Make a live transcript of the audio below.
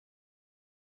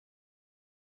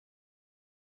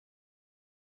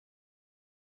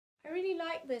I really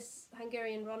like this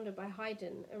Hungarian Rondo by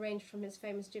Haydn, arranged from his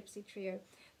famous Gypsy Trio.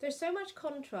 There's so much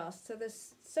contrast, so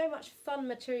there's so much fun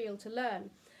material to learn,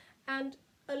 and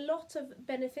a lot of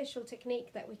beneficial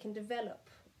technique that we can develop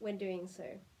when doing so.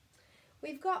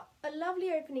 We've got a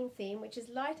lovely opening theme, which is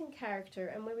light in character,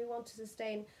 and where we want to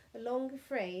sustain a longer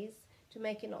phrase to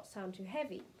make it not sound too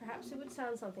heavy. Perhaps it would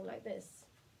sound something like this.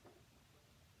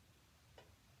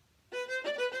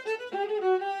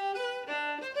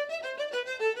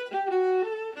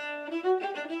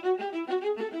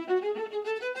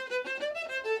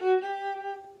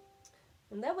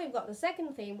 And then we've got the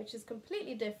second theme, which is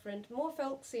completely different, more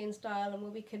folksy in style, and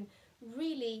where we can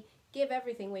really give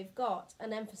everything we've got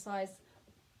and emphasize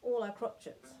all our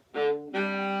crotchets.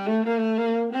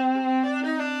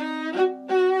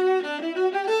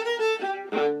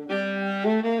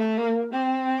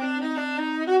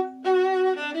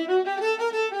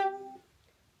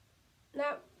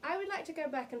 Now, I would like to go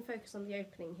back and focus on the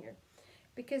opening here,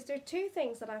 because there are two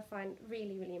things that I find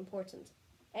really, really important.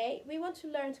 A, we want to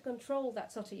learn to control that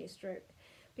sautille stroke,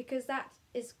 because that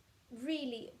is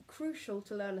really crucial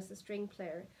to learn as a string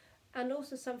player, and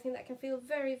also something that can feel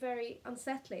very, very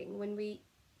unsettling when we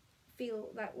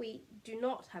feel that we do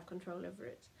not have control over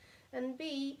it. And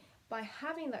B, by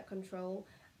having that control,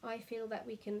 I feel that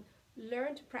we can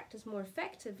learn to practice more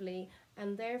effectively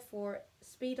and therefore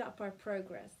speed up our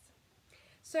progress.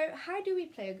 So how do we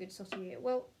play a good sautille?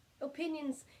 Well,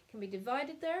 opinions can be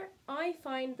divided there. I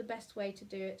find the best way to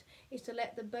do it is to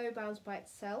let the bow bounce by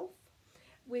itself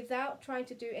without trying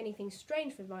to do anything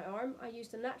strange with my arm. I use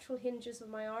the natural hinges of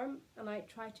my arm, and I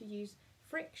try to use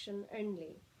friction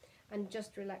only and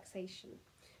just relaxation.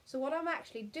 So what I'm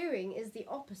actually doing is the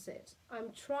opposite.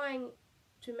 I'm trying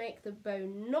to make the bow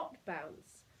not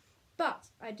bounce,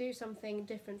 but I do something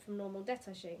different from normal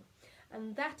détaché,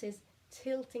 and that is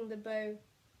tilting the bow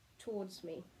towards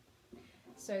me,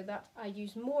 so that I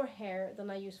use more hair than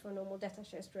I use for a normal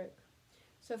détaché stroke.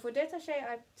 So for détaché,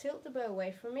 I tilt the bow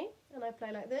away from me and I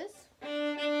play like this.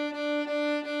 And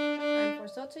for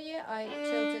sautille, I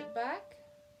tilt it back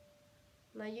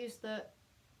and I use the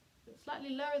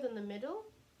slightly lower than the middle,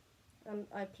 and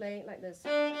I play like this.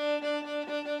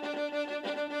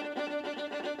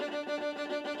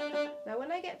 Now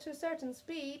when I get to a certain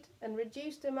speed and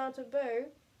reduce the amount of bow,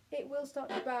 it will start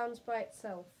to bounce by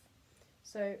itself.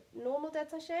 So normal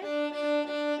détaché,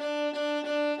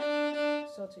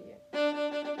 sautille.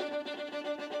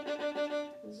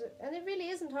 And it really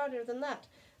isn't harder than that.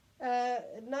 A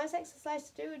nice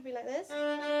exercise to do would be like this.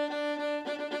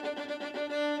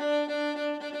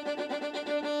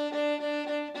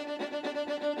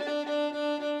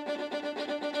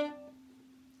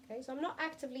 Okay, so I'm not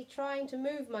actively trying to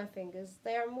move my fingers.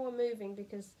 They are more moving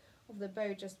because of the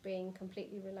bow just being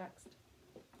completely relaxed.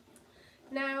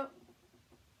 Now,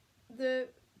 the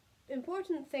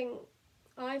important thing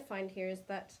I find here is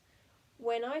that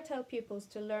when I tell pupils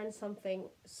to learn something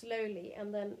slowly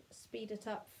and then speed it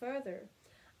up further,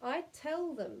 I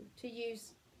tell them to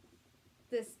use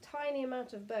this tiny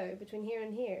amount of bow between here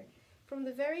and here from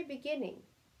the very beginning.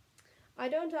 I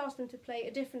don't ask them to play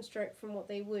a different stroke from what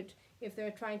they would if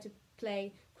they're trying to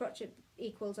play crotchet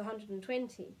equals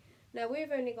 120. Now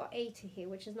we've only got 80 here,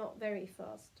 which is not very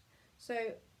fast.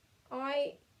 So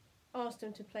I ask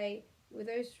them to play with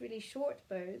those really short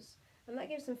bows, and that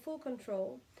gives them full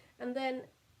control. And then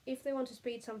if they want to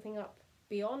speed something up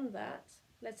beyond that,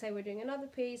 let's say we're doing another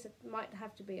piece, it might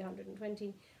have to be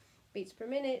 120 beats per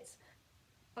minute,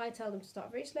 I tell them to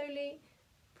start very slowly,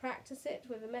 practice it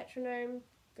with a metronome,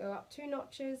 go up 2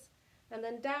 notches, and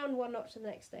then down 1 notch the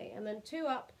next day, and then 2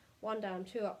 up, 1 down,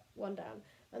 2 up, 1 down.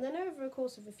 And then over a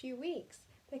course of a few weeks,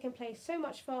 they can play so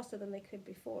much faster than they could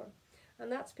before.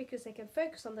 And that's because they can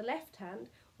focus on the left hand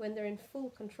when they're in full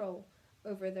control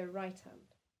over their right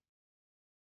hand.